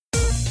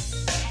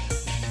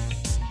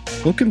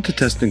Welcome to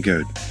Test and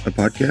Code, a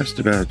podcast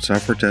about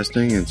software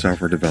testing and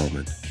software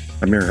development.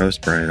 I'm your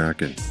host, Brian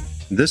Ocken.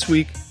 This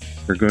week,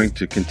 we're going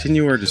to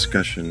continue our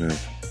discussion of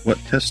what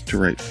tests to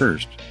write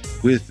first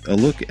with a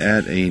look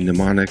at a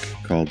mnemonic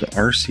called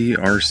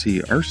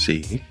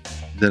RCRCRC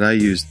that I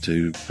use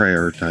to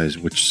prioritize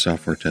which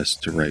software tests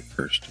to write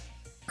first.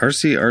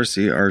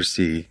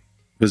 RCRCRC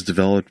was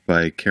developed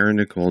by Karen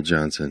Nicole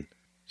Johnson.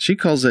 She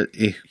calls it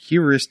a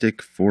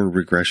heuristic for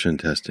regression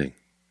testing,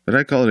 but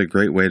I call it a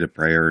great way to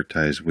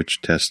prioritize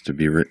which tests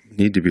to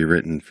need to be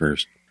written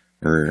first,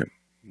 or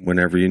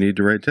whenever you need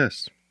to write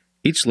tests.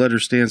 Each letter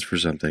stands for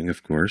something,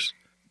 of course.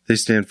 They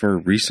stand for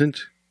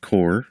recent,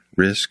 core,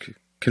 risk,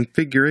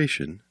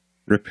 configuration,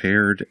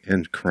 repaired,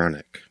 and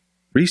chronic.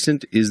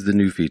 Recent is the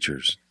new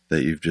features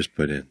that you've just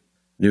put in,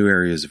 new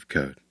areas of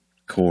code.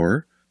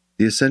 Core,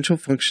 the essential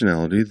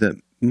functionality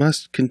that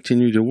must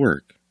continue to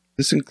work.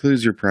 This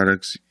includes your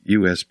product's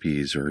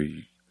USPs, or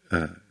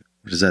what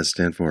does that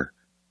stand for?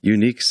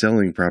 Unique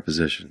selling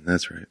proposition.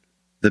 That's right.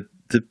 The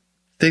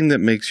thing that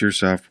makes your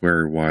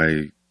software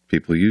why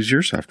people use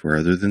your software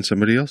other than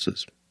somebody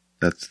else's.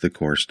 That's the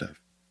core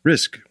stuff.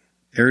 Risk,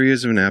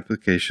 areas of an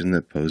application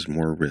that pose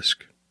more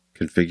risk.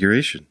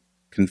 Configuration,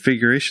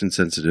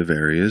 configuration-sensitive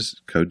areas,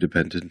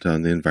 code-dependent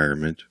on the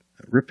environment.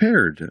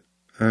 Repaired,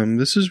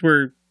 this is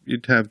where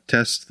you'd have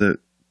tests to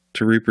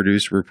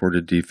reproduce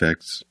reported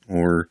defects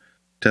or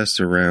tests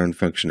around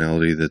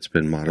functionality that's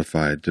been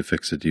modified to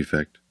fix a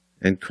defect.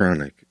 And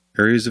chronic,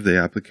 areas of the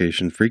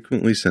application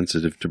frequently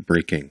sensitive to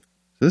breaking.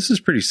 So this is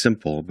pretty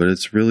simple, but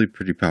it's really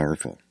pretty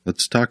powerful.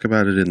 Let's talk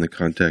about it in the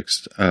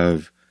context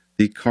of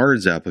the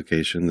cards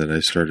application that I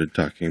started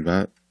talking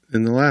about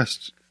in the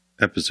last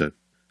episode.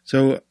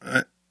 So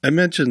I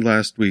mentioned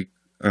last week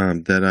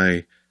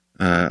that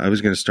I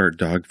was going to start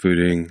dog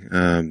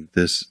fooding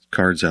this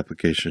cards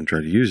application,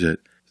 try to use it.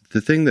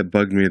 The thing that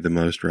bugged me the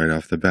most right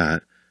off the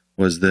bat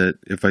was that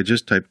if I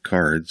just typed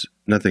cards,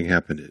 nothing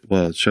happened.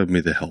 Well, it showed me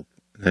the help.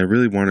 And I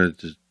really wanted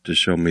to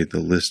show me the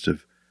list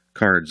of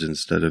cards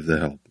instead of the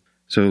help.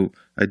 So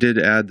I did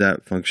add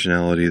that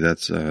functionality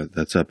that's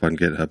up on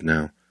GitHub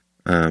now.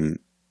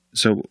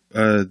 So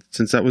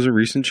since that was a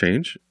recent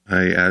change,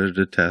 I added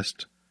a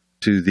test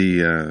to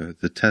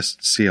the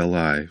test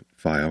CLI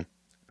file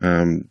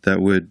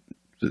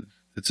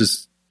it's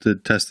just to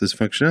test this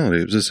functionality.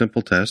 It was a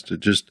simple test.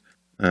 It just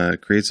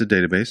creates a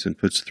database and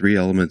puts 3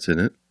 elements in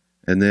it,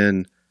 and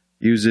then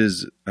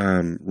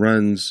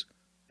runs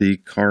the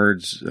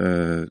cards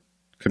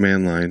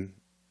command line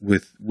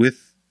with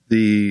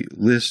the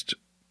list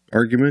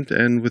argument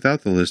and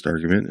without the list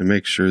argument, and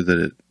makes sure that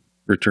it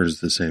returns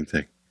the same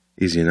thing.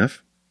 Easy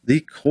enough. The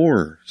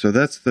core. So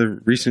that's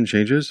the recent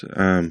changes.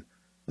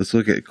 Let's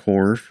look at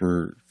core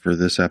for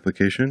this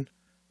application.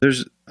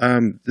 There's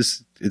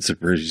it's a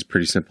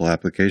pretty simple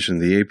application.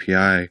 The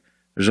API,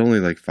 there's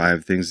only like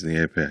 5 things in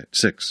the API,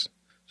 6.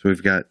 So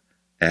we've got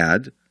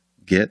add,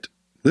 get,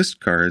 list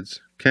cards,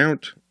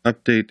 count,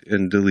 update,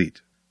 and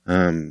delete.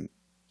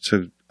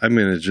 So I'm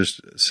going to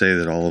just say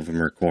that all of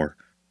them are core.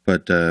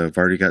 But I've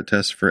already got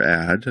tests for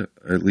add,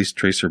 or at least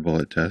tracer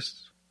bullet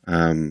tests.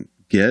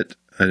 Get,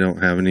 I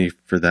don't have any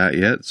for that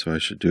yet, so I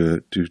should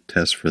do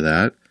tests for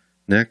that.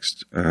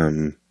 Next,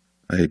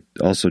 I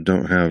also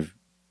don't have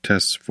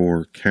tests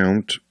for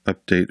count,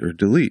 update, or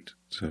delete.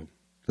 So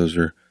those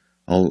are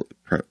all,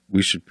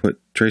 we should put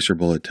tracer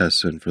bullet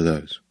tests in for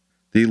those.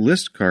 The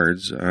list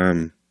cards,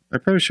 I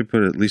probably should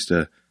put at least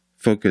a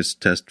focus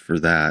test for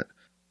that,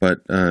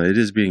 but it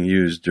is being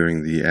used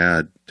during the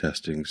add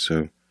testing,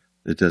 so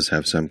it does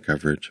have some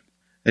coverage.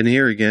 And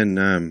here again,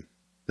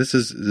 this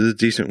is a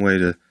decent way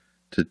to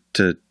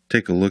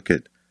take a look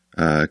at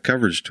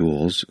coverage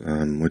tools,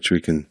 which we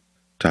can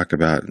talk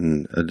about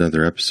in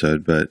another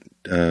episode, but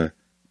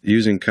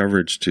using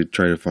coverage to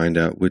try to find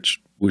out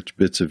which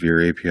bits of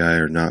your API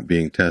are not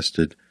being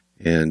tested,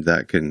 and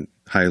that can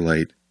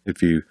highlight,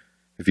 if you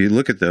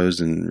look at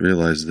those and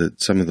realize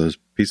that some of those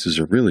pieces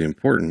are really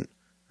important,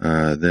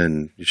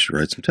 then you should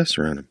write some tests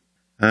around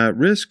them.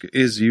 Risk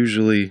is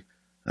usually,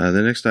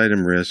 the next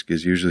item, risk,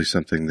 is usually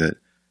something that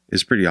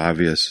is pretty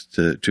obvious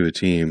to a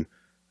team,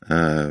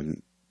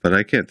 but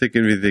I can't think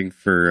of anything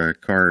for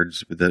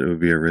cards that it would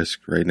be a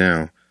risk right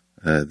now.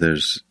 Let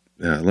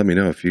me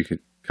know if you could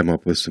come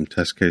up with some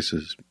test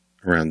cases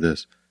around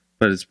this,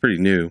 but it's pretty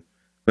new.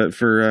 But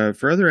for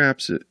other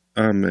apps, it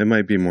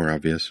might be more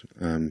obvious.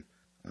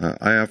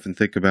 I often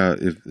think about,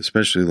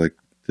 especially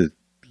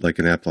like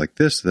an app like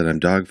this that I'm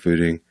dog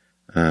fooding,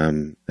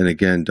 and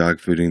again, dog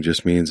fooding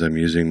just means I'm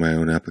using my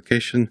own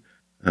application,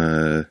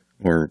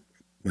 or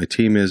my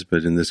team is,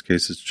 but in this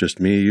case, it's just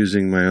me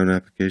using my own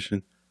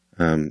application.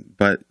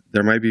 But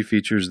there might be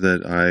features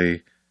that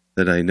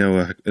I know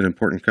an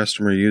important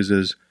customer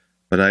uses,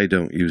 but I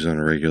don't use on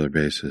a regular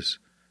basis.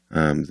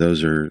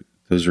 Those are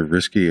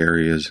risky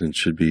areas and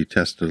should be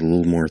tested a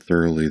little more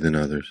thoroughly than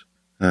others.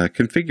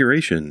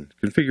 Configuration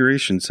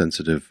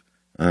sensitive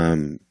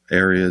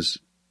areas.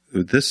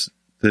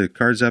 The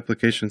cards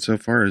application so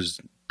far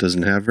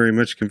doesn't have very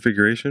much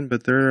configuration,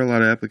 but there are a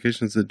lot of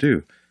applications that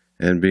do.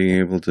 And being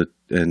able to,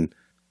 and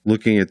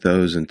looking at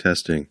those and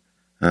testing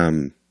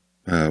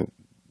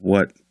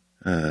what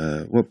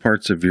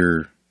parts of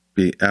your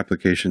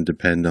application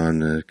depend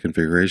on a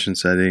configuration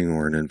setting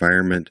or an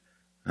environment.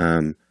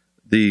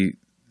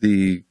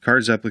 The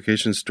cards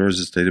application stores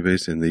its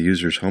database in the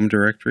user's home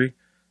directory,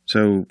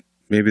 so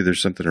maybe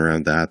there's something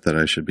around that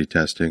I should be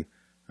testing.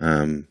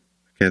 I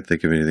can't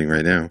think of anything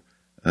right now.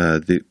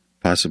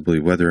 Possibly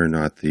whether or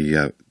not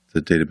the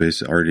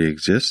database already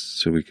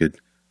exists, so we could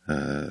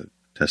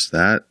test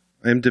that.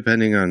 I'm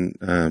depending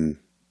on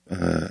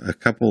a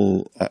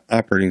couple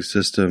operating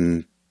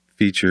system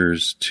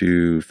features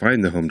to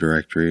find the home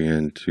directory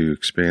and to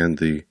expand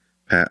the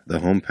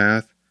home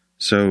path.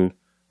 So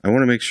I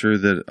want to make sure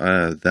that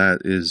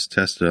that is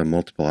tested on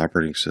multiple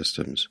operating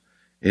systems.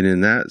 And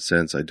in that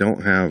sense, I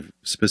don't have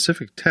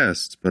specific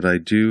tests, but I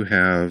do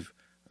have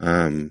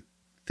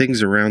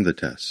things around the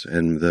tests.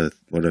 And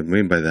what I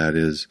mean by that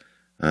is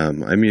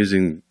I'm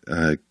using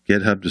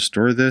GitHub to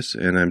store this,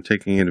 and I'm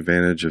taking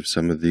advantage of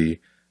some of the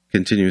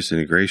continuous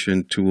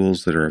integration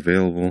tools that are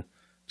available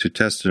to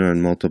test it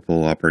on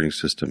multiple operating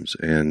systems.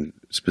 And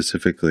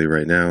specifically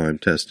right now, I'm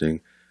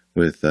testing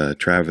with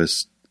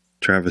Travis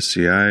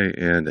CI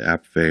and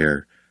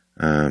AppVeyor.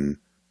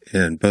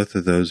 And both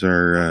of those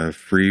are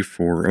free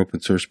for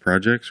open source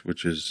projects,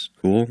 which is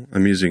cool.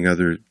 I'm using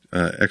other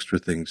extra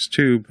things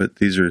too, but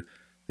these are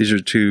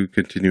two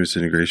continuous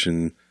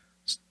integration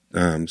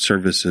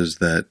services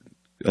that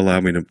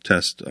allow me to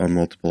test on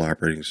multiple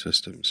operating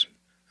systems.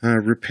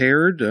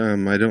 Repaired,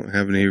 I don't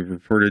have any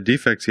reported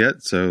defects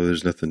yet, so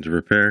there's nothing to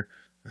repair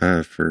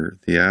for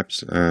the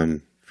apps.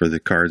 For the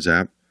cards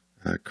app,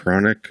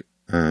 Chronic.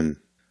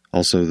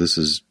 Also, this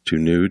is too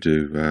new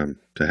to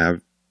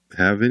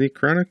have any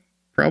chronic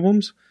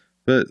problems,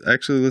 but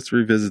actually let's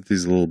revisit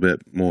these a little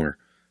bit more.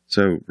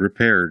 So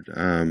repaired,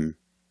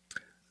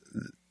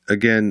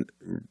 again,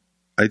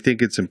 I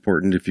think it's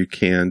important if you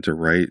can to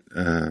write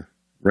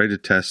a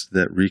test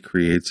that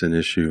recreates an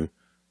issue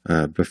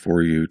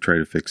before you try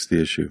to fix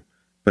the issue.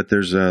 But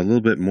there's a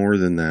little bit more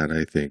than that,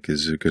 I think,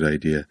 is a good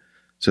idea.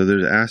 So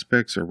there's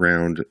aspects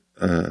around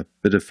a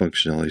bit of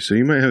functionality. So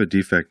you might have a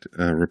defect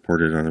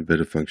reported on a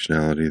bit of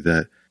functionality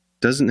that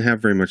doesn't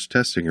have very much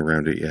testing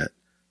around it yet.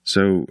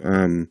 So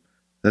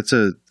that's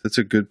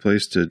a good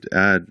place to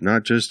add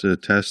not just a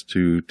test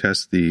to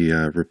test the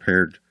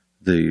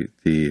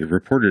the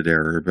reported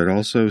error, but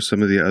also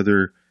some of the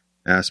other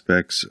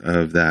aspects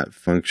of that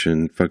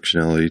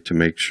functionality to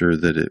make sure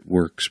that it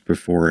works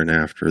before and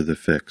after the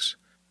fix.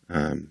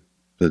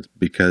 But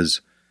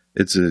because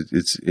it's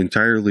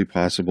entirely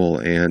possible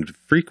and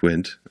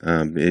frequent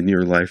in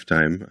your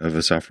lifetime of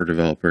a software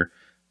developer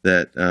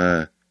that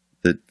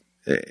that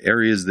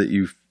areas that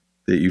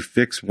you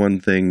fix one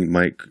thing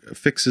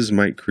fixes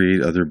might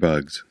create other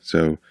bugs.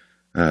 So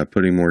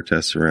putting more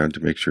tests around to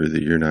make sure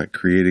that you're not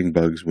creating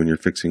bugs when you're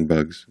fixing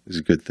bugs is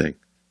a good thing.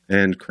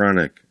 And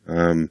chronic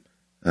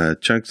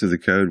chunks of the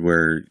code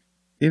where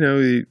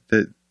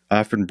that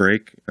often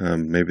break,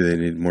 maybe they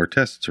need more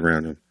tests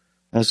around them.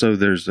 Also,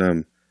 there's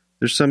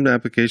some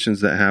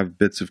applications that have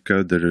bits of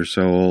code that are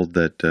so old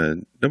that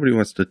nobody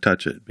wants to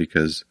touch it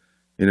because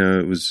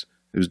it was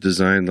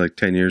designed like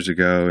 10 years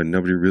ago and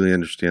nobody really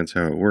understands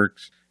how it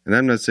works. And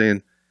I'm not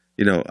saying,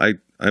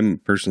 I'm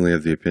personally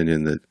of the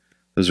opinion that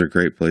those are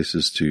great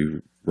places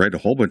to write a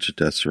whole bunch of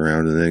tests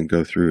around and then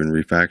go through and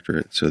refactor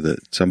it so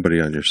that somebody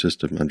on your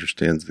system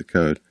understands the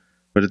code.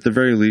 But at the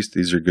very least,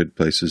 these are good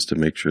places to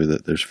make sure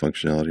that there's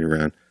functionality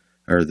around,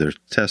 or there's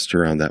tests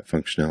around that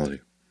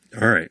functionality.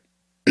 All right.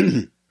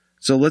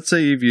 So let's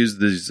say you've used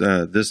this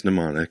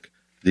mnemonic,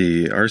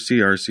 the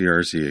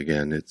RC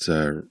again. It's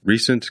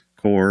recent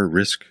core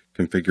risk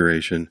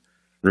configuration,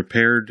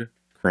 repaired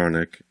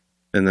chronic,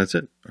 and that's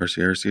it,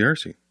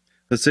 RC.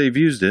 Let's say you've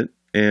used it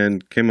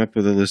and came up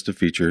with a list of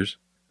features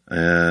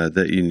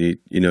that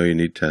you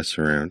need tests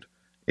around,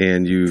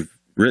 and you've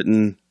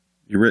written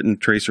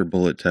tracer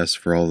bullet tests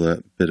for all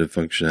the bit of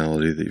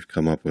functionality that you've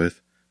come up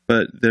with.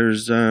 But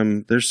there's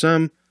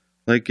some,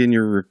 like in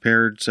your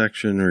repaired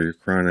section or your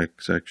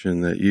chronic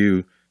section, that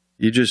you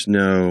just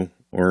know,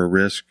 or a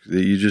risk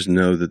that you just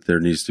know that there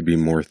needs to be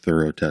more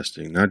thorough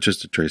testing, not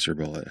just a tracer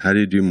bullet. How do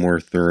you do more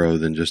thorough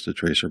than just a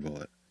tracer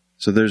bullet?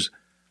 So there's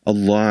a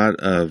lot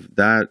of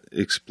that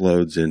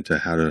explodes into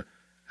how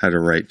to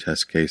write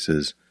test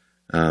cases,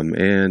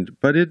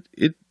 but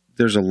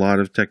there's a lot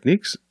of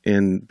techniques,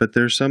 but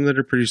there's some that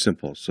are pretty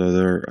simple. So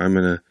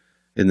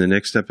in the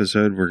next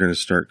episode, we're going to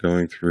start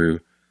going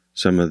through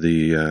some of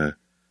the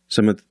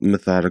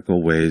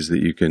methodical ways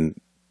that you can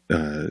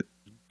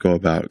go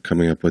about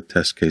coming up with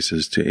test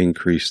cases to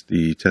increase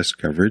the test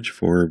coverage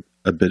for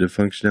a bit of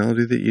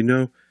functionality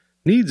that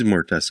needs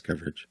more test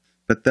coverage.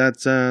 But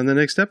that's in the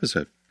next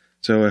episode.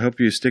 So I hope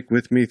you stick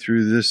with me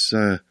through this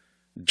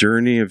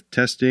journey of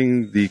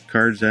testing the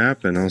Cards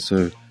app and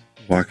also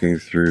walking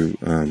through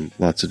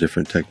lots of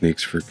different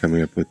techniques for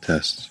coming up with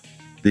tests.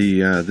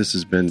 This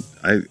has been,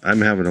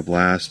 I'm having a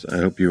blast. I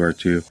hope you are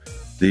too.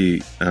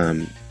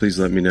 Please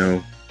let me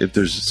know if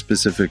there's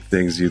specific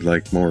things you'd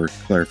like more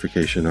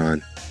clarification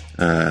on.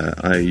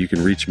 You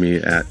can reach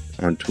me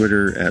on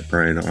Twitter at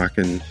Brian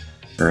Ocken,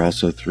 are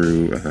also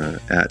through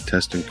at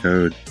Test and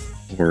Code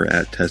or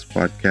at Test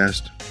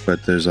Podcast,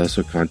 but there's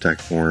also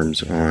contact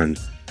forms on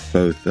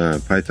both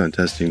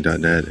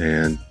pythontesting.net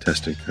and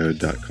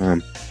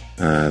testandcode.com.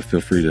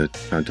 Feel free to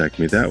contact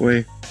me that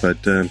way,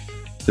 but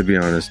to be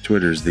honest,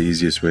 Twitter is the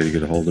easiest way to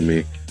get a hold of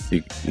me.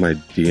 My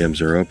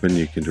DMs are open.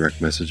 You can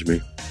direct message me.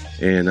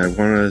 And I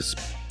want to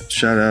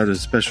shout out a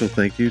special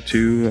thank you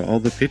to all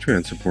the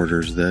Patreon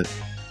supporters that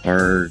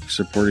are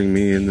supporting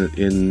me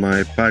in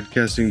my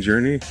podcasting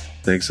journey.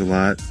 Thanks a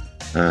lot.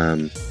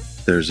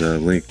 There's a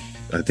link.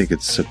 I think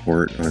it's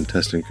support on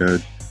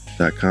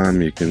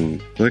testandcode.com. You can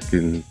click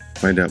and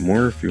find out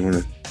more if you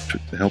want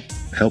to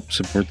help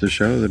support the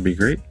show. That'd be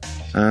great.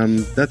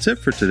 That's it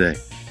for today.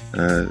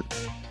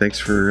 Thanks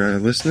for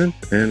listening,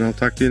 and I'll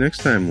talk to you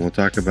next time. We'll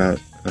talk about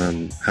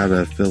how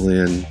to fill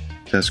in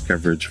test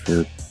coverage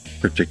for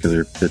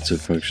particular bits of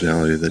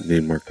functionality that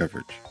need more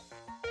coverage.